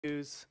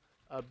use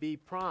B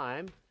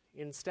prime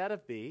instead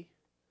of B,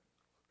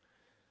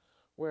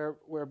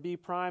 where B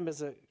prime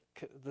is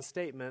the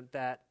statement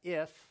that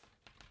if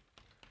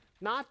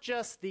not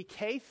just the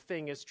kth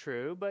thing is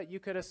true, but you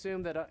could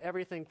assume that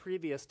everything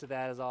previous to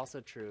that is also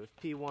true. If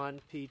P1,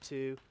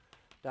 P2, ...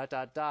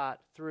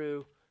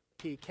 through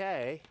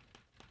Pk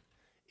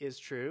is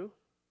true,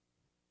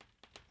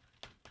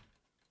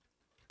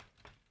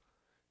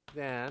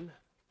 then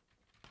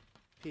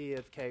P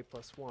of k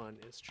plus 1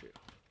 is true.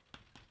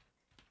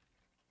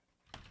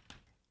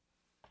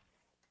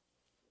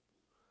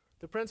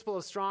 The principle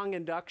of strong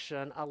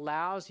induction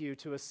allows you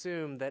to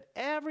assume that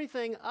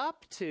everything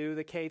up to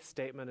the kth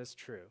statement is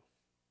true.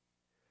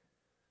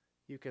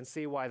 You can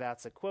see why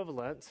that's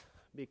equivalent,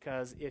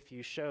 because if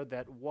you showed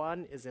that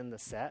 1 is in the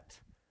set,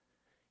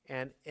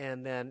 and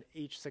then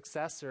each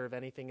successor of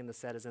anything in the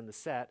set is in the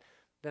set,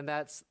 then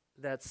that's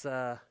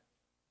the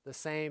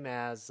same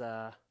as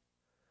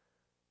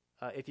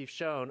if you've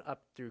shown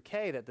up through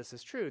k that this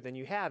is true, then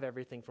you have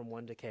everything from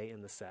 1 to k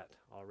in the set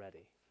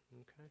already.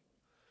 Okay?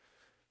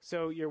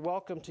 So you're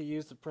welcome to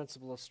use the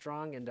principle of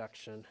strong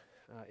induction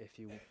if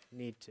you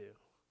need to.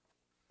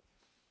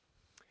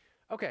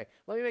 Okay,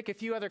 let me make a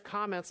few other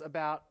comments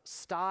about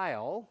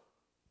style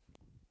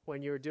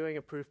when you're doing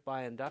a proof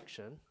by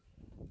induction.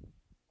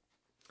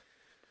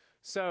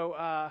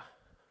 So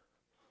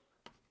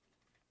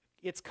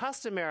it's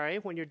customary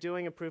when you're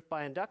doing a proof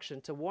by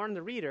induction to warn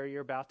the reader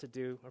you're about to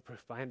do a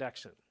proof by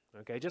induction.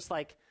 Okay, just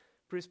like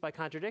proofs by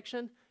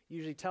contradiction, you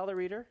usually tell the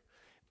reader.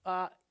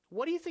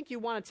 What do you think you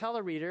want to tell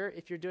a reader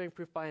if you're doing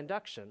proof by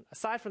induction?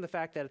 Aside from the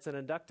fact that it's an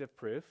inductive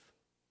proof,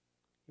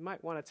 you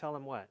might want to tell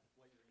them what?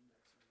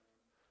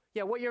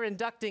 Yeah, what you're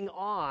inducting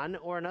on,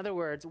 or in other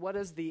words, what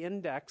is the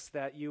index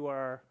that you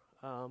are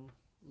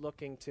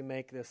looking to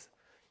make this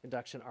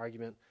induction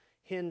argument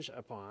hinge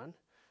upon?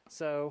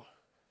 So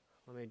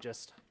let me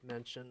just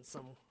mention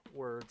some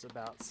words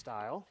about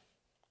style.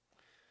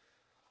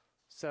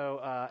 So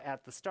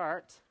at the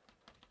start,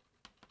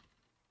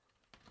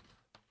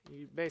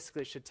 you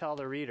basically should tell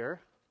the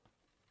reader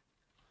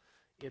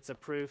it's a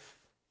proof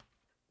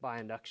by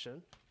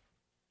induction.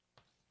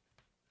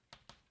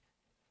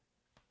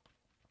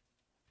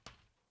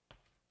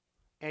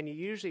 And you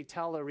usually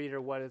tell the reader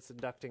what it's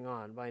inducting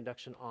on, by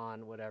induction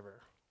on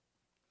whatever.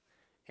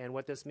 And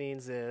what this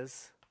means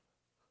is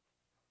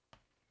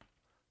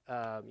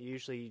you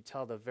usually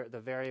tell the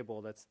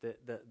variable that's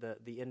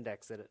the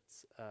index that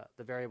it's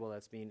the variable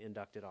that's being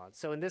inducted on.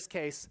 So in this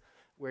case,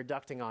 we're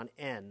inducting on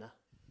n.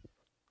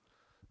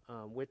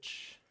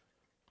 Which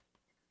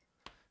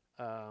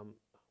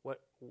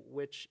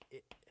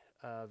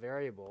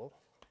variable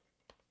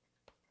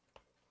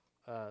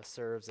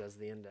serves as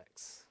the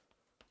index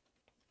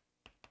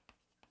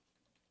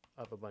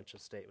of a bunch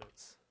of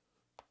statements.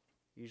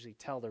 Usually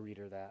tell the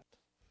reader that.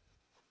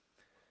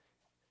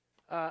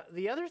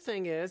 The other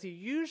thing is you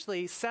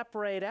usually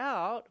separate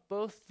out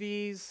both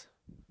these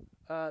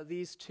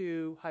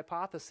two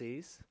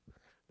hypotheses.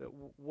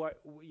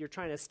 What you're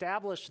trying to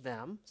establish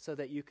them so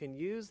that you can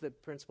use the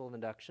principle of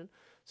induction.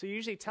 So you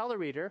usually tell the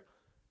reader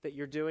that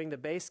you're doing the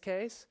base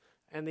case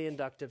and the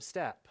inductive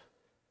step.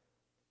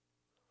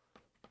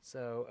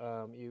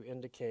 So you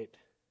indicate,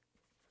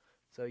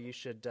 so you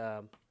should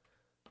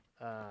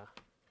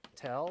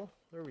tell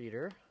the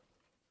reader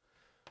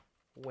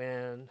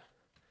when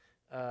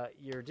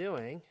you're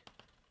doing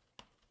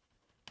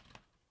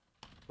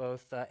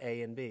both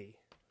A and B,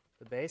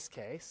 the base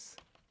case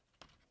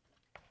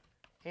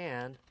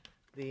and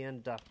the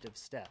inductive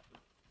step.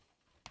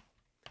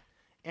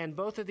 And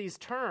both of these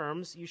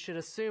terms, you should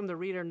assume the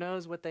reader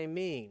knows what they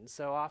mean.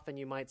 So often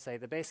you might say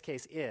the base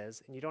case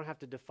is, and you don't have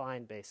to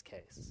define base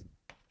case.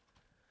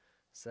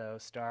 So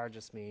star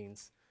just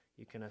means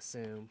you can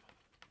assume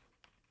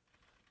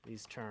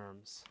these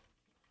terms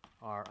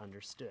are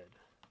understood.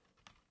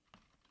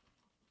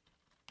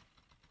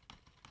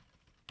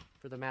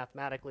 For the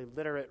mathematically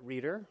literate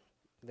reader,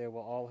 they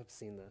will all have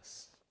seen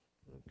this.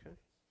 Okay.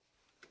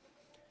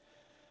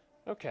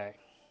 Okay.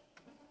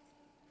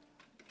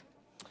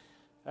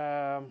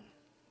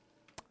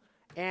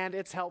 And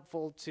it's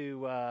helpful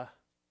to,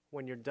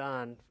 when you're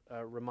done,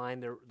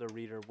 remind the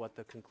reader what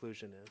the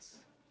conclusion is.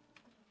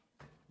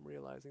 I'm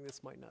realizing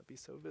this might not be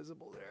so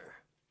visible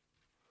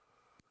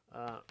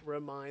there.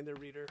 Remind the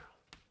reader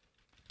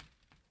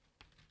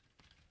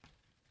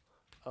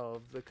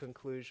of the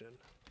conclusion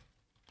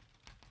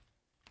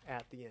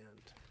at the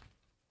end.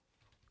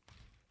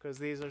 Because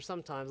these are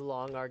sometimes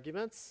long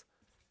arguments.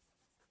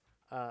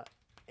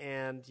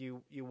 And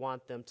you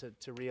want them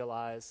to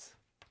realize,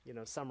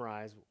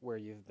 summarize where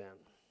you've been.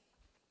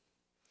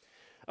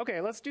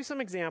 Okay, let's do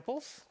some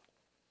examples.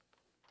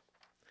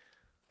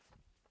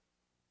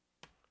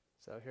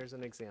 So here's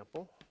an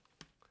example.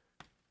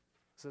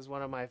 This is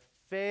one of my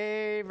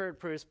favorite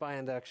proofs by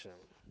induction.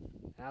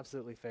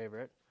 Absolutely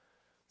favorite.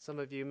 Some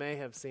of you may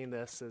have seen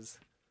this as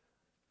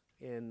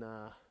in,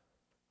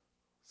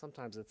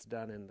 sometimes it's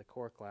done in the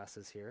core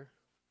classes here.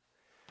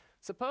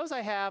 Suppose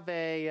I have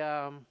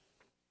a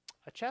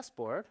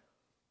chessboard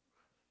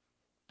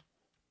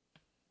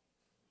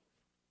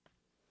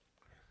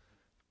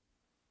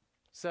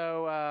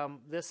So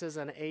this is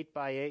an 8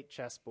 by 8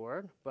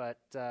 chessboard, but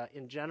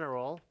in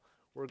general,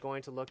 we're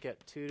going to look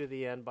at 2 to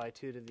the n by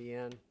 2 to the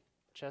n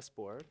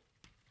chessboard.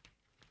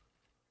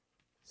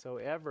 So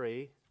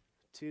every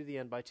 2 to the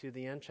n by 2 to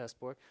the n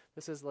chessboard,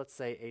 this is, let's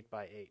say, 8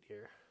 by 8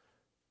 here.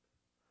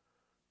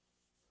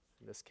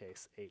 In this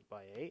case, 8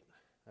 by 8.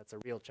 That's a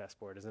real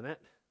chessboard, isn't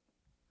it?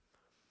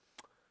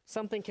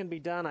 Something can be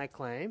done, I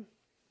claim.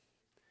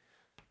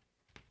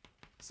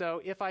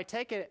 So if I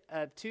take a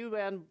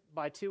 2n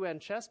by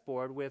 2n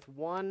chessboard with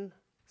one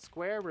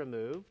square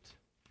removed,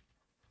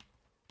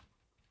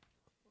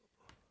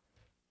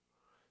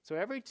 so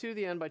every 2 to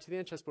the n by 2 to the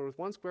n chessboard with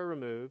one square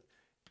removed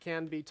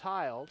can be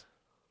tiled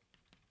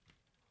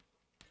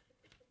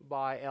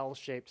by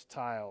L-shaped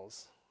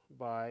tiles,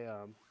 by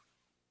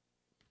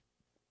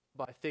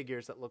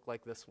figures that look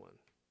like this one.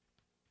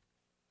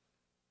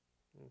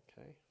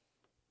 Okay.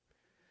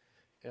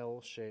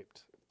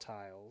 L-shaped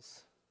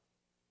tiles.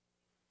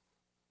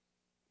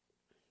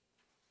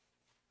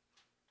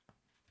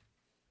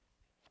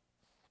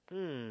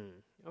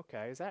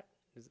 Okay, is it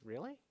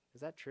really?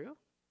 Is that true?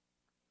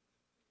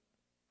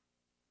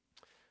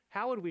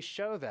 How would we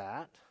show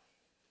that?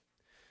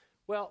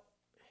 Well,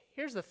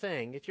 here's the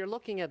thing. If you're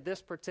looking at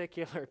this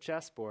particular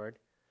chessboard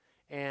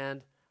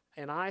and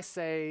I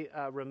say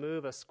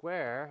remove a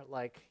square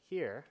like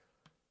here,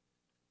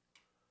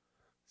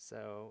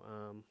 so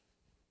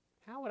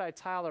how would I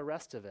tile the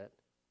rest of it?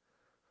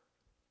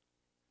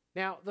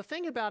 Now, the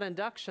thing about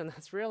induction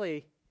that's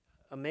really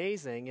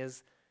amazing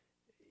is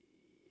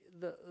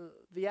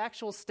the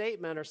actual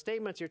statement or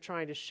statements you're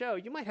trying to show,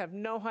 you might have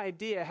no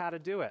idea how to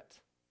do it,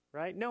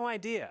 right? No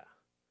idea.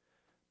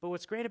 But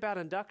what's great about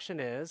induction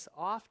is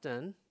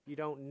often you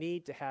don't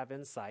need to have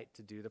insight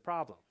to do the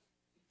problem,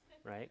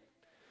 right?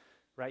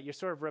 Right? You're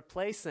sort of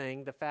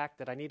replacing the fact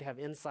that I need to have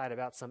insight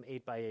about some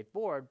 8 by 8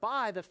 board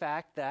by the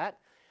fact that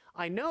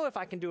I know if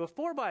I can do a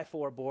 4 by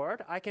 4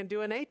 board, I can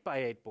do an 8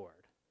 by 8 board,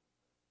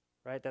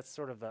 right? That's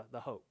sort of the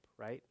hope,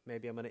 right?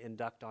 Maybe I'm going to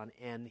induct on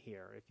n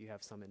here if you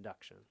have some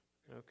induction.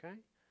 Okay?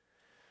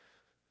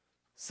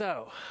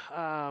 So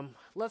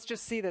let's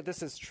just see that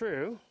this is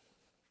true.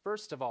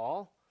 First of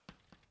all,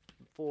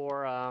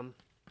 for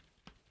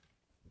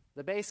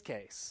the base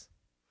case.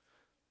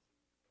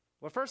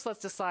 Well, first let's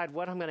decide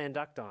what I'm going to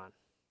induct on.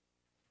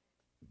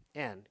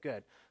 N,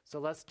 good. So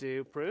let's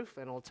do proof,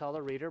 and we'll tell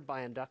the reader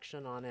by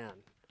induction on n.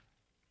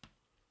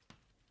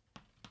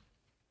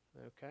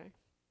 Okay?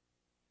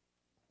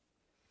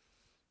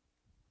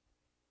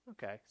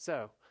 Okay,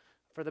 so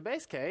for the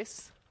base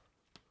case,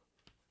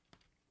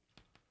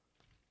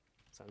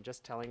 so I'm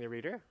just telling the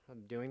reader,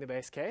 I'm doing the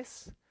base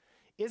case.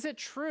 Is it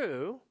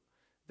true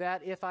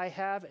that if I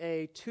have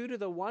a 2 to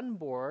the 1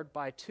 board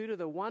by 2 to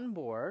the 1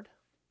 board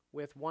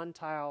with one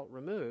tile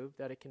removed,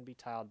 that it can be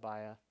tiled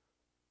by a,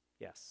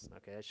 yes,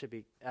 okay, it should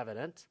be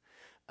evident,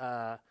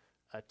 a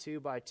 2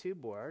 by 2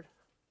 board.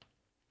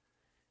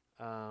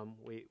 I'm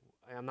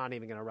not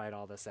even going to write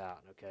all this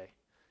out, okay?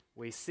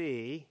 We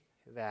see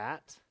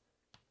that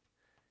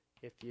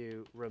if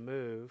you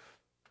remove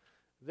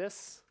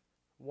this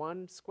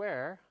one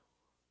square,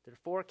 there are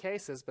 4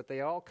 cases, but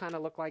they all kind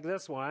of look like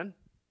this one,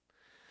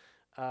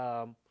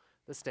 the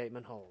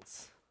statement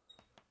holds.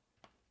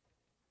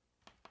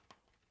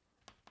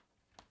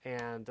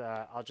 And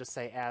I'll just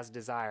say as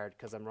desired,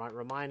 because I'm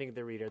reminding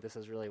the reader this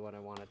is really what I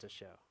wanted to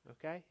show.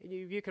 Okay?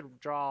 You could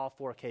draw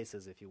 4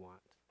 cases if you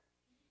want.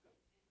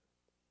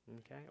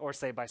 Okay? Or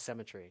say by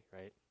symmetry,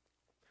 right?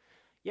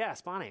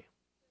 Yes, Bonnie.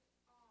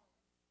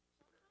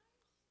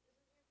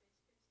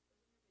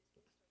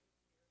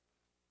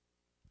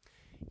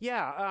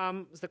 Yeah,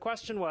 the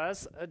question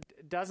was,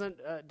 does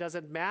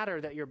it matter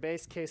that your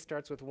base case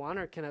starts with 1,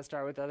 or can it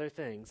start with other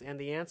things? And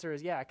the answer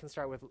is, yeah, it can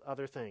start with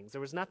other things.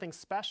 There was nothing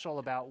special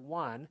about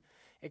 1,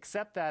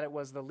 except that it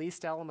was the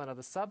least element of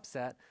the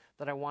subset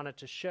that I wanted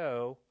to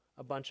show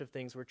a bunch of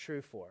things were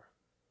true for,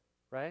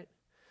 right?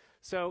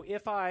 So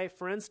if I,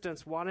 for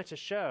instance, wanted to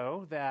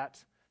show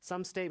that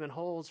some statement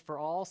holds for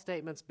all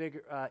statements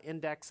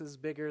indexes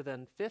bigger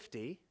than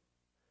 50,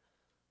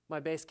 my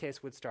base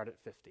case would start at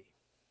 50.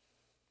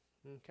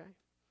 Okay,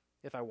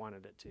 if I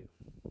wanted it to.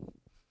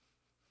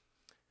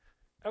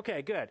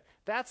 Okay, good.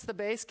 That's the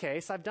base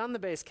case. I've done the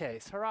base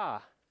case.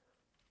 Hurrah.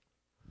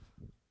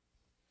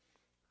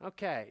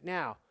 Okay,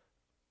 now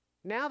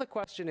the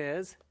question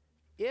is,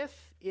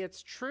 if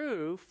it's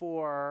true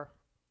for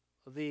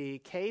the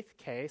kth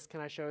case,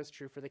 can I show it's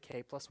true for the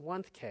k plus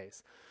 1th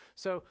case?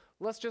 So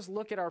let's just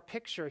look at our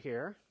picture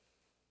here.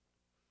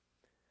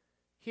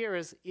 Here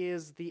is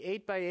the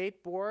 8 by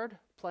 8 board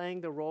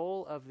playing the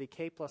role of the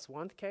k plus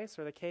 1th case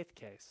or the kth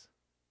case?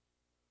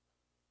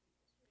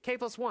 K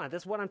plus 1,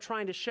 that's what I'm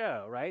trying to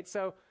show, right?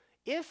 So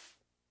if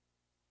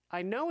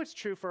I know it's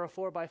true for a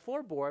 4 by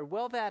 4 board,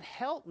 will that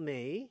help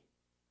me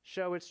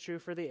show it's true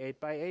for the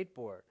 8 by 8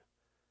 board?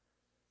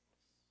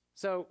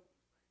 So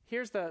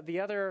here's the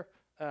other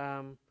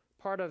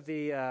part of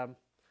the